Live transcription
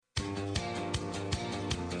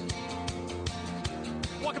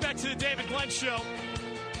Welcome back to the David Glenn Show.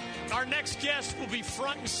 Our next guest will be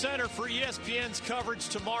front and center for ESPN's coverage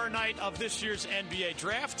tomorrow night of this year's NBA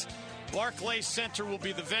Draft. Barclays Center will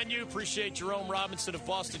be the venue. Appreciate Jerome Robinson of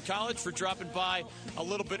Boston College for dropping by a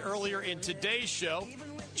little bit earlier in today's show.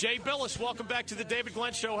 Jay Bilas, welcome back to the David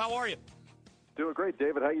Glenn Show. How are you? Doing great,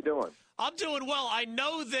 David. How you doing? I'm doing well. I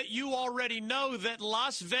know that you already know that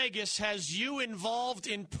Las Vegas has you involved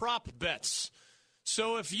in prop bets.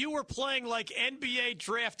 So if you were playing like NBA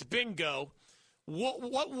Draft Bingo,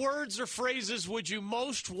 what words or phrases would you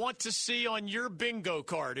most want to see on your bingo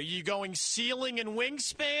card? Are you going ceiling and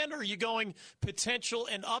wingspan? Or are you going potential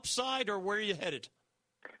and upside? Or where are you headed?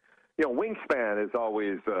 You know, wingspan is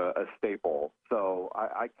always a staple. So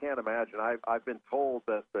I can't imagine. I've been told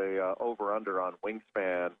that the over-under on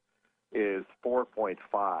wingspan is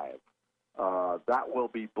 4.5. That will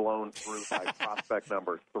be blown through by prospect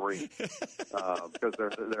number 3 because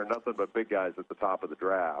there are nothing but big guys at the top of the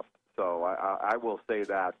draft. So I will say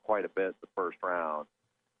that quite a bit the first round.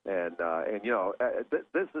 And you know,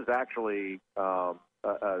 this is actually a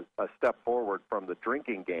step forward from the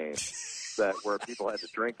drinking game where people had to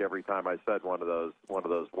drink every time I said one of those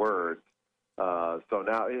words. So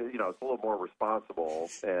now, you know, it's a little more responsible,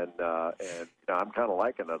 and you know, I'm kind of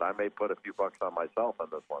liking it. I may put a few bucks on myself on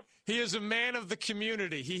this one. He is a man of the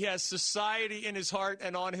community. He has society in his heart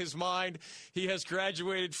and on his mind. He has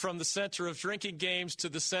graduated from the center of drinking games to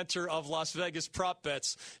the center of Las Vegas prop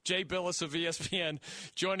bets. Jay Bilas of ESPN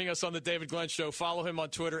joining us on the David Glenn Show. Follow him on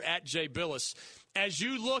Twitter at Jay Bilas. As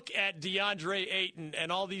you look at DeAndre Ayton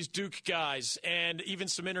and all these Duke guys and even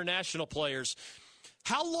some international players,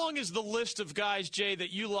 how long is the list of guys, Jay,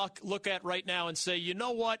 that you look at right now and say, you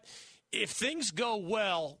know what, if things go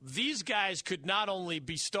well, these guys could not only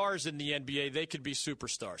be stars in the NBA, they could be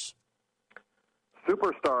superstars?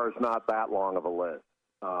 Superstar is not that long of a list.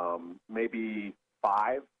 Maybe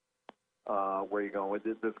 5. Where you going with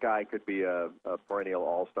this? This guy could be a perennial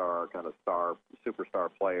all-star kind of superstar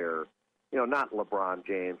player. You know, not LeBron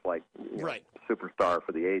James, like right. Superstar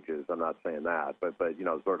for the ages. I'm not saying that, but you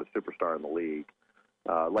know, sort of superstar in the league.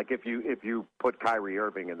 Like if you put Kyrie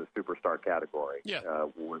Irving in the superstar category,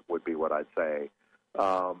 would be what I'd say.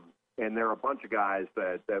 And there are a bunch of guys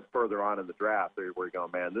that further on in the draft where you're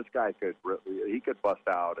going, man, this guy could bust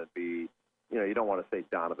out and be, you know, you don't want to say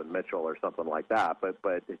Donovan Mitchell or something like that, but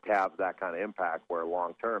to have that kind of impact where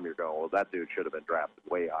long term you're going, well, that dude should have been drafted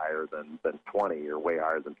way higher than 20 or way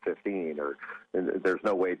higher than 15, or there's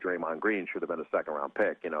no way Draymond Green should have been a second round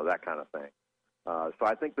pick, you know, that kind of thing. So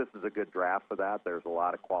I think this is a good draft for that. There's a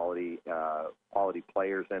lot of quality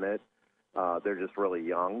players in it. They're just really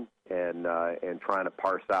young and trying to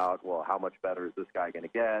parse out, well, how much better is this guy going to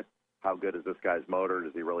get? How good is this guy's motor?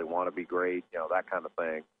 Does he really want to be great? You know, that kind of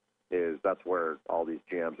thing. That's where all these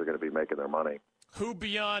GMs are going to be making their money. Who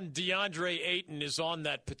beyond DeAndre Ayton is on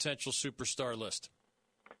that potential superstar list?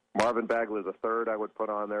 Marvin Bagley the third I would put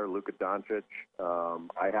on there. Luka Doncic.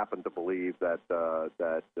 I happen to believe that the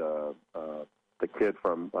kid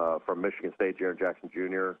from Michigan State, Jaren Jackson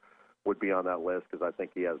Jr., would be on that list because I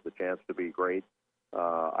think he has the chance to be great.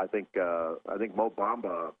 I think Mo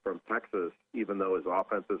Bamba from Texas, even though his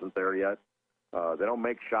offense isn't there yet, they don't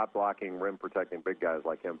make shot-blocking, rim-protecting big guys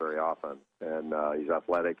like him very often. And he's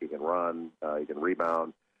athletic, he can run, he can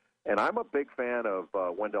rebound. And I'm a big fan of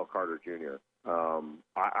Wendell Carter Jr.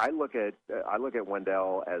 I look at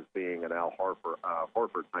Wendell as being an Al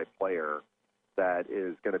Horford type player that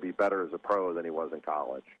is going to be better as a pro than he was in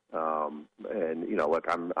college. And you know, look,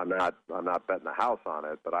 I'm not betting the house on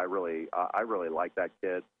it, but I really like that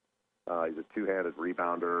kid. He's a two-handed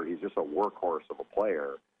rebounder. He's just a workhorse of a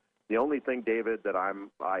player. The only thing, David, that I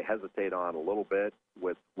hesitate on a little bit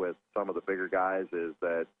with some of the bigger guys is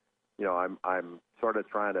that, you know, I'm sort of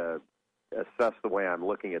trying to assess the way I'm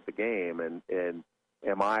looking at the game, and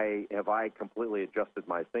have I completely adjusted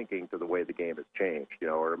my thinking to the way the game has changed, you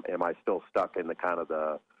know, or am I still stuck in the kind of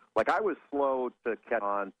I was slow to catch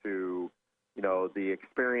on to, you know, the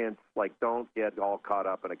experience, like don't get all caught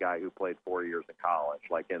up in a guy who played 4 years in college,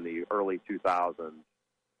 like in the early 2000s.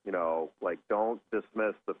 You know, like don't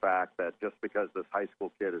dismiss the fact that just because this high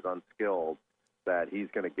school kid is unskilled, that he's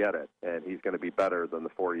going to get it and he's going to be better than the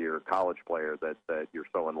 4-year college player that you're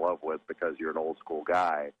so in love with because you're an old school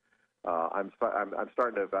guy. I'm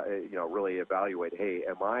starting to really evaluate. Hey,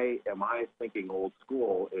 am I thinking old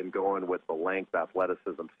school in going with the length,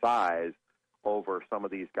 athleticism, size over some of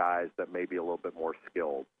these guys that may be a little bit more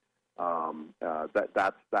skilled?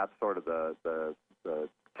 That's sort of the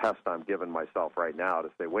test I'm giving myself right now to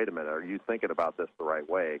say, wait a minute, are you thinking about this the right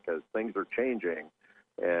way? Because things are changing,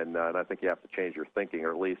 and I think you have to change your thinking,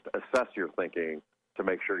 or at least assess your thinking to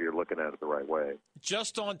make sure you're looking at it the right way.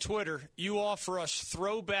 Just on Twitter, you offer us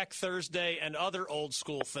Throwback Thursday and other old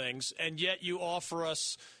school things, and yet you offer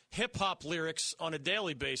us hip-hop lyrics on a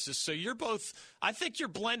daily basis. So you're both – I think you're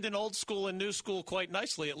blending old school and new school quite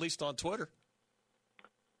nicely, at least on Twitter.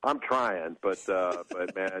 I'm trying, but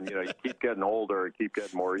man, you keep getting older, you keep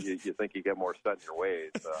getting more. You think you get more set in your ways.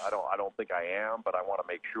 I don't think I am, but I want to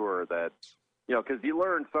make sure that, because you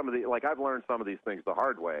learn some of I've learned some of these things the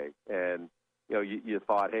hard way, and you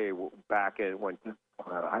thought, hey, back when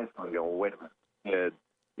out of high school, you go, well, wait a minute,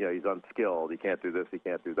 kid, he's unskilled, he can't do this, he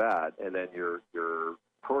can't do that, and then you're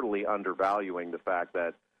totally undervaluing the fact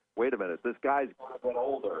that, wait a minute, this guy's going to get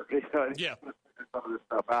older. Yeah, some of this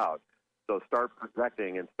stuff out. So start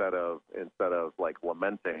projecting instead of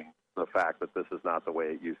lamenting the fact that this is not the way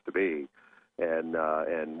it used to be, and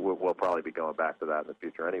we'll probably be going back to that in the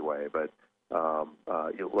future anyway. But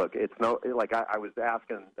look, it's I was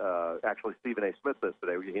asking actually Stephen A. Smith this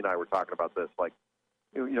today. He and I were talking about this.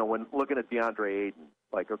 When looking at DeAndre Ayton,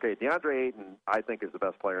 okay, DeAndre Ayton I think is the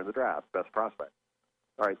best player in the draft, best prospect.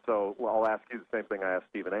 All right, so I'll ask you the same thing I asked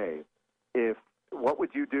Stephen A. What would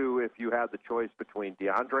you do if you had the choice between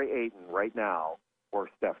DeAndre Ayton right now or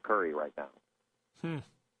Steph Curry right now?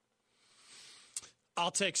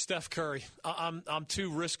 I'll take Steph Curry. I'm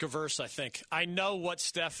too risk averse, I think. I know what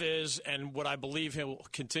Steph is and what I believe he will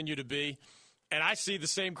continue to be, and I see the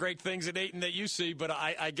same great things in Ayton that you see. But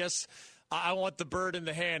I guess I want the bird in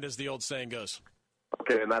the hand, as the old saying goes.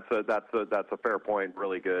 Okay, and that's a fair point.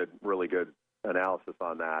 Really good analysis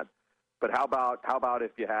on that. But how about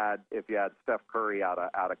if you had Steph Curry out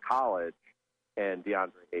of college and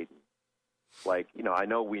DeAndre Ayton? I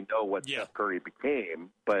know we know what Steph Curry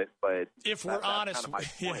became, but if we're honest, kind of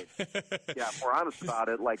my point. If we're honest about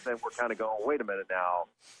it, then we're kind of going, wait a minute now.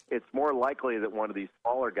 It's more likely that one of these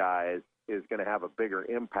smaller guys is going to have a bigger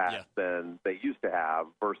impact than they used to have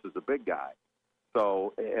versus a big guy.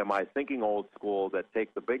 So am I thinking old school that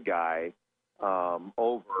take the big guy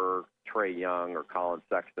over Trae Young or Colin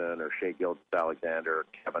Sexton or Shai Gilgeous-Alexander or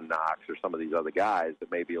Kevin Knox or some of these other guys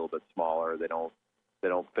that may be a little bit smaller? They don't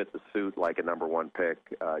fit the suit like a number one pick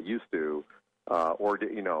used to, or do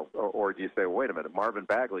you say, well, wait a minute, Marvin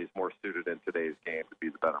Bagley is more suited in today's game to be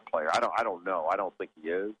the better player? I don't know. I don't think he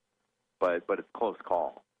is, but it's a close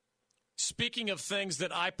call. Speaking of things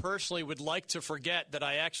that I personally would like to forget that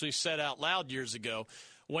I actually said out loud years ago,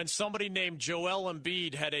 when somebody named Joel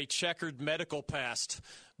Embiid had a checkered medical past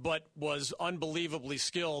but was unbelievably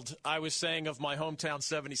skilled, I was saying of my hometown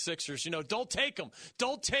 76ers, don't take him.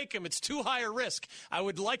 Don't take him. It's too high a risk. I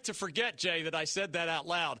would like to forget, Jay, that I said that out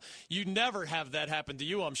loud. You never have that happen to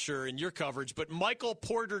you, I'm sure, in your coverage. But Michael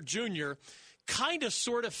Porter Jr. kind of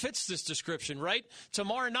sort of fits this description, right?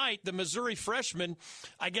 Tomorrow night, the Missouri freshman,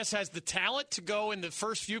 I guess, has the talent to go in the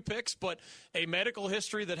first few picks, but a medical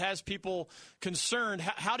history that has people concerned.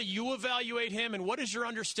 How do you evaluate him, and what is your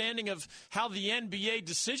understanding of how the NBA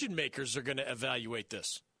decision makers are going to evaluate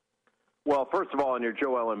this? Well, first of all, on your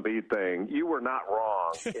Joel Embiid thing, you were not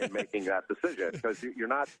wrong in making that decision, because you're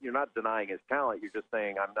not denying his talent. You're just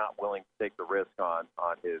saying I'm not willing to take the risk on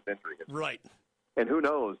his injury history. Right. And who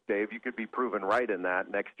knows, Dave, you could be proven right in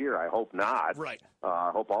that next year. I hope not. Right.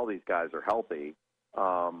 I hope all these guys are healthy.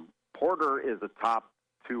 Porter is a top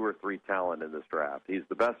 2 or 3 talent in this draft. He's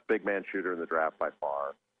the best big man shooter in the draft by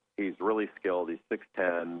far. He's really skilled. He's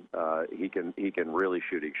 6'10". He can really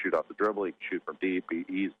shoot. He can shoot off the dribble. He can shoot from deep.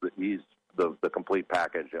 He's the complete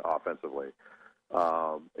package offensively.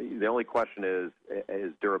 The only question is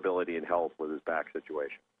his durability and health with his back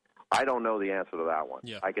situation. I don't know the answer to that one.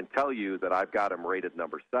 Yeah. I can tell you that I've got him rated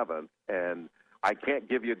number 7, and I can't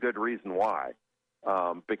give you a good reason why.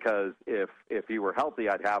 Because if he were healthy,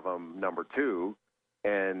 I'd have him number 2,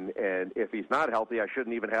 and if he's not healthy, I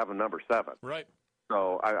shouldn't even have him number 7. Right.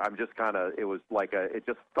 So I'm just kind of, it was like it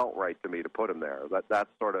just felt right to me to put him there. That's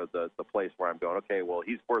sort of the place where I'm going, okay, well,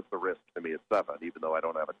 he's worth the risk to me at 7, even though I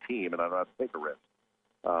don't have a team and I don't have to take a risk.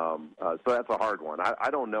 So that's a hard one. I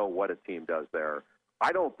don't know what a team does there.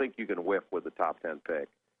 I don't think you can whiff with the top 10 pick.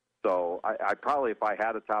 So I probably, if I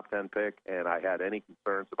had a top 10 pick and I had any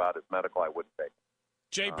concerns about his medical, I wouldn't take it.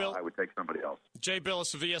 I would take somebody else. Jay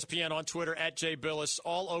Bilas of ESPN on Twitter, at Jay Bilas,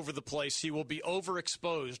 all over the place. He will be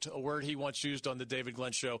overexposed, a word he once used on the David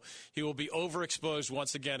Glenn Show. He will be overexposed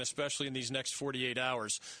once again, especially in these next 48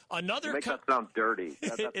 hours. You make that sound dirty.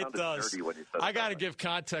 It does. Dirty when you said I got to give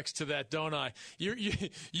context to that, don't I?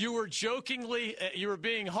 You were jokingly, you were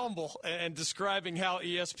being humble and describing how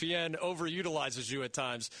ESPN overutilizes you at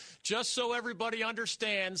times. Just so everybody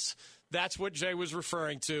understands, That's what Jay was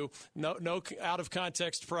referring to. No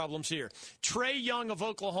out-of-context problems here. Trae Young of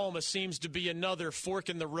Oklahoma seems to be another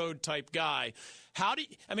fork-in-the-road type guy.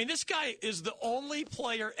 This guy is the only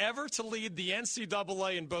player ever to lead the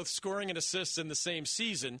NCAA in both scoring and assists in the same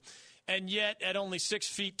season, and yet at only 6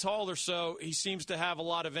 feet tall or so, he seems to have a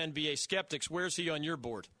lot of NBA skeptics. Where's he on your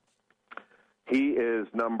board? He is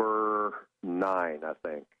number 9, I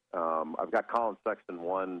think. I've got Colin Sexton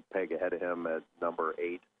 1 peg ahead of him at number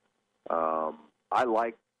 8. I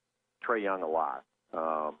like Trae Young a lot.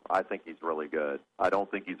 I think he's really good. I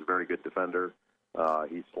don't think he's a very good defender.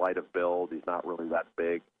 He's slight of build. He's not really that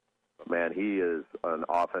big. But, man, he is an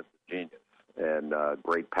offensive genius and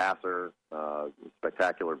great passer,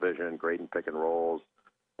 spectacular vision, great in pick and rolls,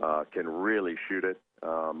 can really shoot it.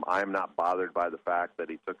 I'm not bothered by the fact that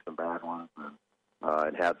he took some bad ones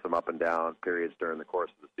and had some up and down periods during the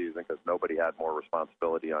course of the season, because nobody had more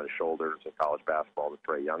responsibility on his shoulders in college basketball than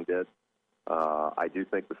Trae Young did. I do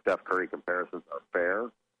think the Steph Curry comparisons are fair.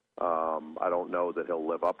 I don't know that he'll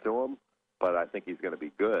live up to them, but I think he's going to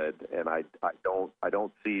be good, and I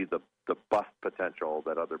don't see the bust potential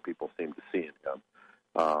that other people seem to see in him.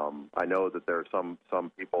 I know that there are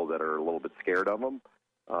some people that are a little bit scared of him.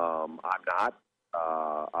 I'm not.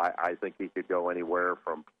 I think he could go anywhere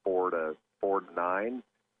from 4 to 9.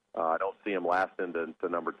 I don't see him lasting to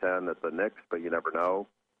number 10 at the Knicks, but you never know.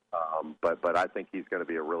 But I think he's going to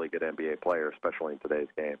be a really good NBA player, especially in today's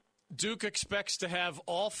game. Duke expects to have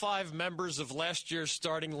all 5 members of last year's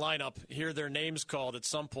starting lineup hear their names called at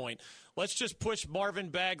some point. Let's just push Marvin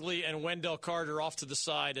Bagley and Wendell Carter off to the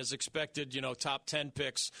side as expected, top 10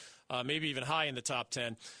 picks, maybe even high in the top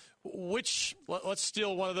 10. Let's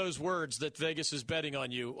steal one of those words that Vegas is betting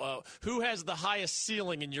on you. Who has the highest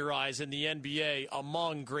ceiling in your eyes in the NBA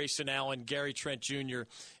among Grayson Allen, Gary Trent Jr.,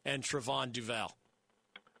 and Trevon Duval?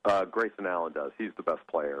 Grayson Allen does. He's the best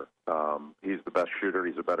player. He's the best shooter.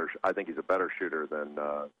 I think he's a better shooter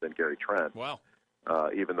than Gary Trent. Wow.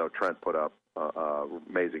 Even though Trent put up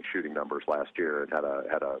amazing shooting numbers last year and had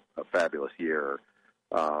a fabulous year,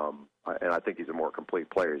 and I think he's a more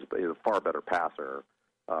complete player. He's a far better passer.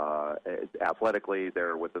 Athletically,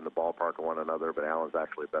 they're within the ballpark of one another, but Allen's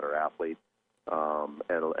actually a better athlete and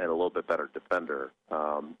a little bit better defender.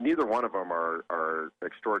 Neither one of them are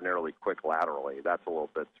extraordinarily quick laterally. That's a little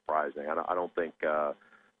bit surprising. I don't think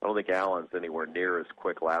Allen's anywhere near as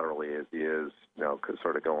quick laterally as he is,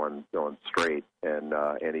 sort of going straight. And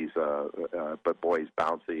he's but boy, he's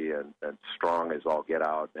bouncy and strong as all get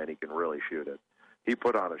out, and he can really shoot it. He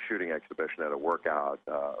put on a shooting exhibition at a workout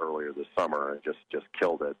earlier this summer and just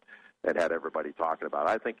killed it and had everybody talking about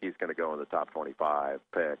it. I think he's going to go in the top 25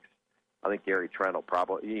 picks. I think Gary Trent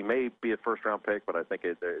he may be a first-round pick, but I think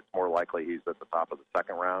it's more likely he's at the top of the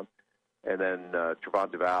second round. And then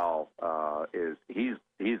Trevon Duval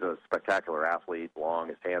he's a spectacular athlete, long,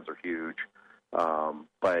 his hands are huge,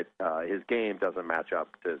 but his game doesn't match up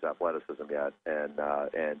to his athleticism yet,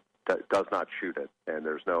 and does not shoot it, and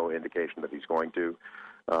there's no indication that he's going to.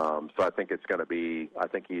 So I think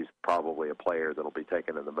he's probably a player that'll be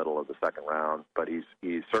taken in the middle of the second round, but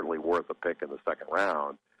he's certainly worth a pick in the second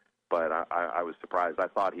round. But I was surprised. I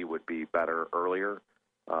thought he would be better earlier,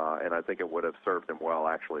 and I think it would have served him well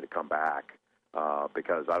actually to come back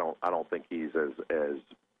because I don't think he's as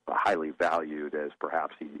highly valued as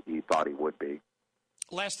perhaps he thought he would be.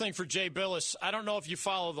 Last thing for Jay Bilas. I don't know if you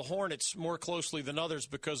follow the Hornets more closely than others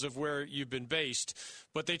because of where you've been based,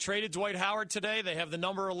 but they traded Dwight Howard today. They have the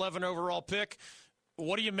number 11 overall pick.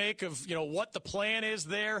 What do you make of, what the plan is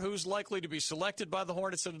there? Who's likely to be selected by the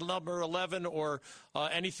Hornets at number 11 or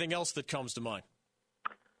anything else that comes to mind?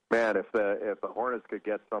 Man, if the Hornets could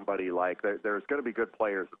get somebody like there's going to be good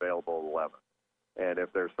players available at 11. And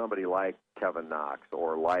if there's somebody like Kevin Knox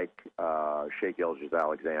or like Shai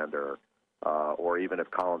Gilgeous-Alexander, or even if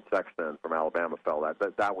Colin Sexton from Alabama fell,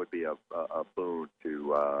 that would be a boon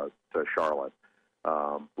to Charlotte.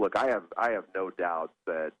 Look, I have no doubt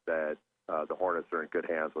that the Hornets are in good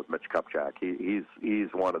hands with Mitch Kupchak. He's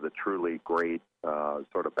one of the truly great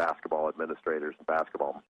sort of basketball administrators in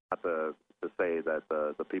basketball. Not to say that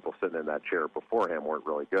the people sitting in that chair before him weren't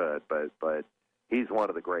really good, but he's one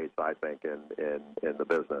of the greats, I think, in the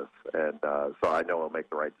business. And so I know he'll make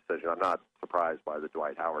the right decision. I'm not surprised by the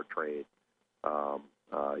Dwight Howard trade.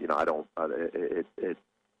 It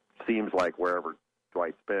seems like wherever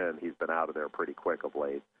Dwight's been, he's been out of there pretty quick of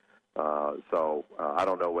late. So I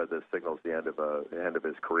don't know whether this signals the end of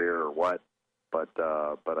his career or what, but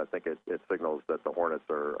I think it signals that the Hornets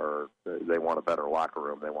they want a better locker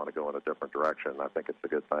room. They want to go in a different direction. I think it's a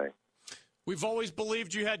good thing. We've always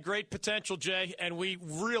believed you had great potential, Jay, and we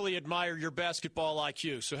really admire your basketball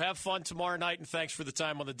IQ. So have fun tomorrow night, and thanks for the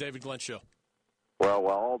time on the David Glenn Show. Well,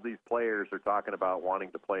 while all these players are talking about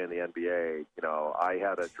wanting to play in the NBA, I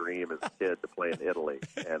had a dream as a kid to play in Italy,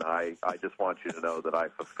 and I just want you to know that I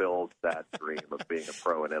fulfilled that dream of being a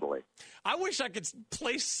pro in Italy. I wish I could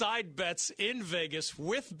place side bets in Vegas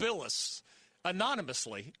with Bilas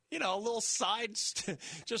anonymously. A little sides.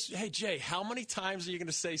 Just, hey, Jay, how many times are you going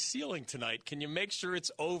to say ceiling tonight? Can you make sure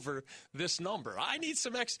it's over this number? I need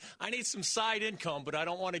some side income, but I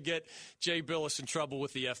don't want to get Jay Bilas in trouble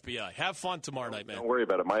with the FBI. Have fun tomorrow night, man. Don't worry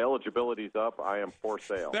about it. My eligibility's up. I am for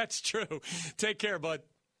sale. That's true. Take care, bud.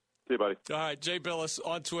 See you, buddy. All right, Jay Bilas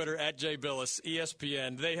on Twitter, @JayBilas,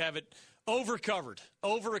 ESPN. They have it overcovered,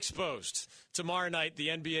 overexposed. Tomorrow night, the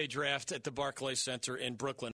NBA draft at the Barclays Center in Brooklyn.